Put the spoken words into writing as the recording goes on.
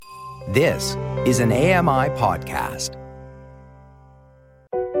This is an AMI podcast.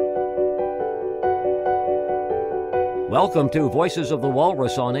 Welcome to Voices of the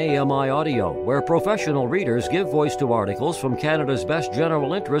Walrus on AMI Audio, where professional readers give voice to articles from Canada's best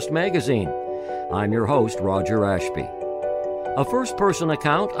general interest magazine. I'm your host, Roger Ashby. A first-person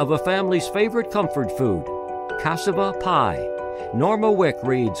account of a family's favorite comfort food, cassava pie. Norma Wick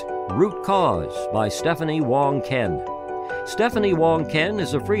reads Root Cause by Stephanie Wong Ken. Stephanie Wong Ken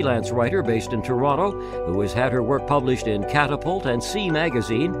is a freelance writer based in Toronto who has had her work published in Catapult and C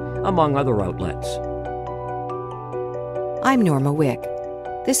Magazine, among other outlets. I'm Norma Wick.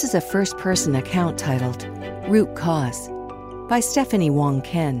 This is a first-person account titled Root Cause by Stephanie Wong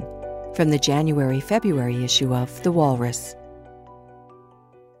Ken from the January-February issue of The Walrus.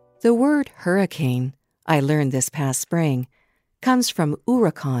 The word hurricane, I learned this past spring, comes from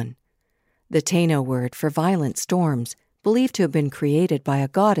huracan, the Taino word for violent storms believed to have been created by a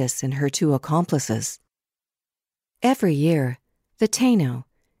goddess and her two accomplices. Every year, the Taino,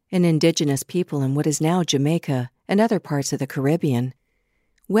 an indigenous people in what is now Jamaica and other parts of the Caribbean,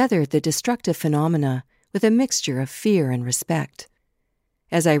 weathered the destructive phenomena with a mixture of fear and respect.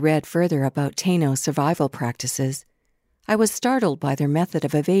 As I read further about Taino survival practices, I was startled by their method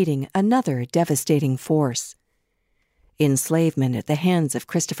of evading another devastating force: enslavement at the hands of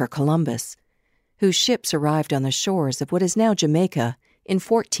Christopher Columbus, whose ships arrived on the shores of what is now Jamaica in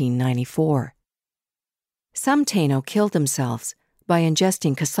 1494. Some Taino killed themselves by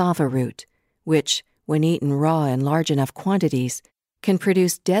ingesting cassava root, which, when eaten raw in large enough quantities, can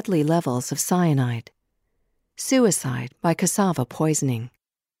produce deadly levels of cyanide. Suicide by cassava poisoning.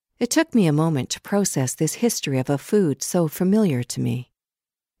 It took me a moment to process this history of a food so familiar to me.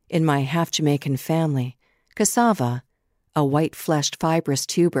 In my half-Jamaican family, cassava, a white-fleshed fibrous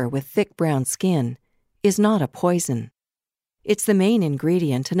tuber with thick brown skin, is not a poison. It's the main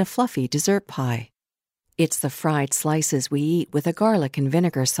ingredient in a fluffy dessert pie. It's the fried slices we eat with a garlic and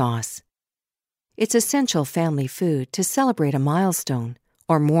vinegar sauce. It's essential family food to celebrate a milestone,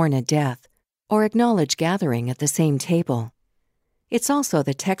 or mourn a death, or acknowledge gathering at the same table. It's also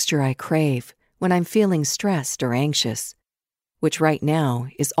the texture I crave when I'm feeling stressed or anxious, which right now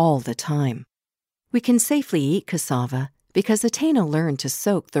is all the time. We can safely eat cassava because the Taino learned to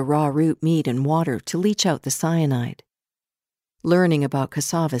soak the raw root meat in water to leach out the cyanide. Learning about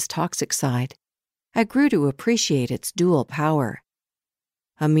cassava's toxic side, I grew to appreciate its dual power,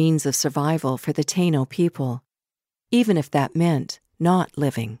 a means of survival for the Taino people, even if that meant not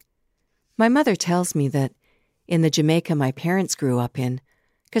living. My mother tells me that, in the Jamaica my parents grew up in,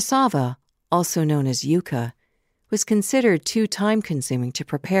 cassava, also known as yuca, was considered too time-consuming to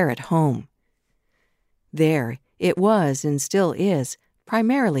prepare at home. There, it was, and still is,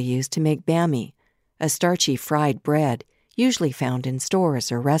 primarily used to make bami, a starchy fried bread usually found in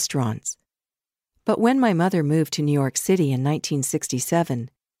stores or restaurants. But when my mother moved to New York City in 1967,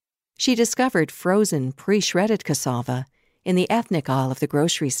 she discovered frozen, pre-shredded cassava in the ethnic aisle of the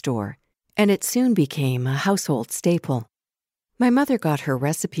grocery store, and it soon became a household staple. My mother got her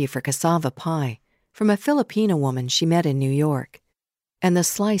recipe for cassava pie from a Filipino woman she met in New York, and the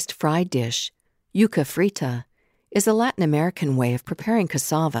sliced fried dish, yuca frita, is a Latin American way of preparing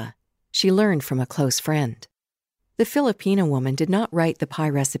cassava she learned from a close friend. The Filipino woman did not write the pie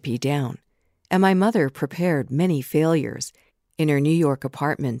recipe down, and my mother prepared many failures in her New York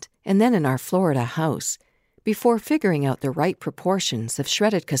apartment and then in our Florida house before figuring out the right proportions of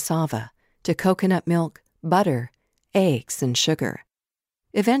shredded cassava to coconut milk, butter, eggs, and sugar.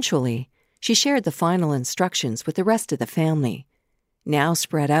 Eventually, she shared the final instructions with the rest of the family, now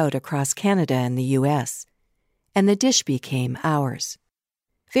spread out across Canada and the U.S., and the dish became ours.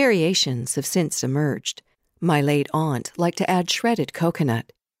 Variations have since emerged. My late aunt liked to add shredded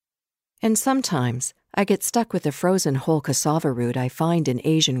coconut. And sometimes I get stuck with the frozen whole cassava root I find in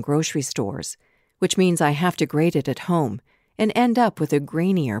Asian grocery stores, which means I have to grate it at home and end up with a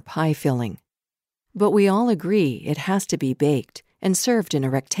grainier pie filling. But we all agree it has to be baked and served in a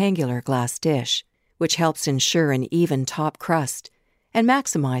rectangular glass dish, which helps ensure an even top crust and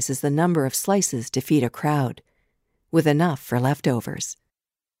maximizes the number of slices to feed a crowd, with enough for leftovers.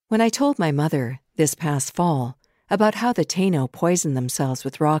 When I told my mother, this past fall, about how the Taino poisoned themselves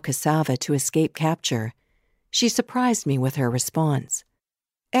with raw cassava to escape capture, she surprised me with her response.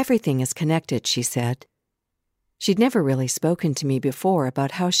 Everything is connected, she said. She'd never really spoken to me before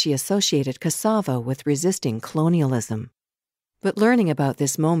about how she associated cassava with resisting colonialism. But learning about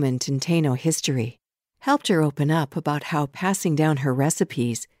this moment in Taino history helped her open up about how passing down her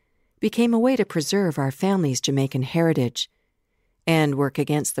recipes became a way to preserve our family's Jamaican heritage and work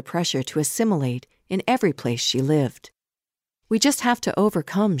against the pressure to assimilate in every place she lived. We just have to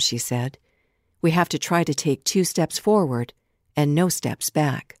overcome, she said. We have to try to take 2 steps forward and no steps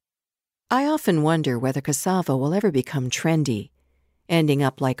back. I often wonder whether cassava will ever become trendy, ending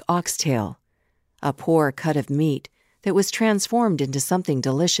up like oxtail, a poor cut of meat that was transformed into something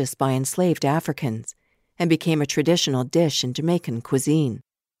delicious by enslaved Africans and became a traditional dish in Jamaican cuisine.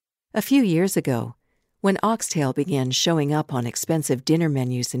 A few years ago, when oxtail began showing up on expensive dinner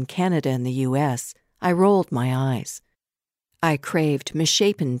menus in Canada and the U.S., I rolled my eyes. I craved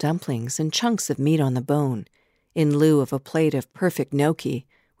misshapen dumplings and chunks of meat on the bone, in lieu of a plate of perfect gnocchi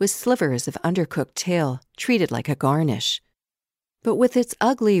with slivers of undercooked tail treated like a garnish. But with its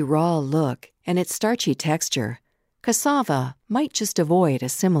ugly raw look and its starchy texture, cassava might just avoid a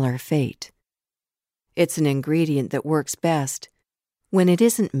similar fate. It's an ingredient that works best when it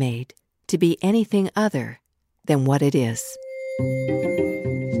isn't made to be anything other than what it is.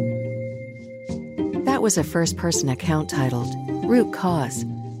 That was a first-person account titled Root Cause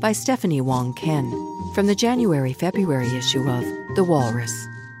by Stephanie Wong Ken from the January-February issue of The Walrus.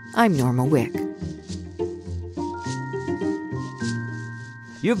 I'm Norma Wick.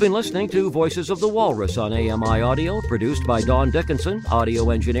 You've been listening to Voices of the Walrus on AMI Audio, produced by Don Dickinson, audio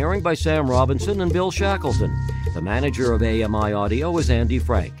engineering by Sam Robinson and Bill Shackleton. The manager of AMI Audio is Andy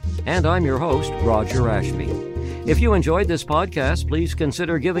Frank, and I'm your host, Roger Ashby. If you enjoyed this podcast, please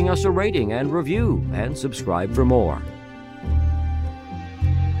consider giving us a rating and review, and subscribe for more.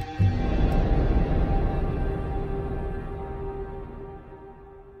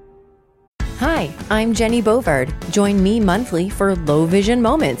 Hi, I'm Jenny Bovard. Join me monthly for Low Vision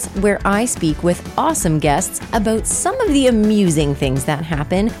Moments, where I speak with awesome guests about some of the amusing things that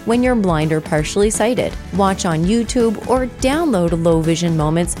happen when you're blind or partially sighted. Watch on YouTube or download Low Vision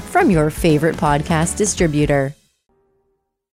Moments from your favorite podcast distributor.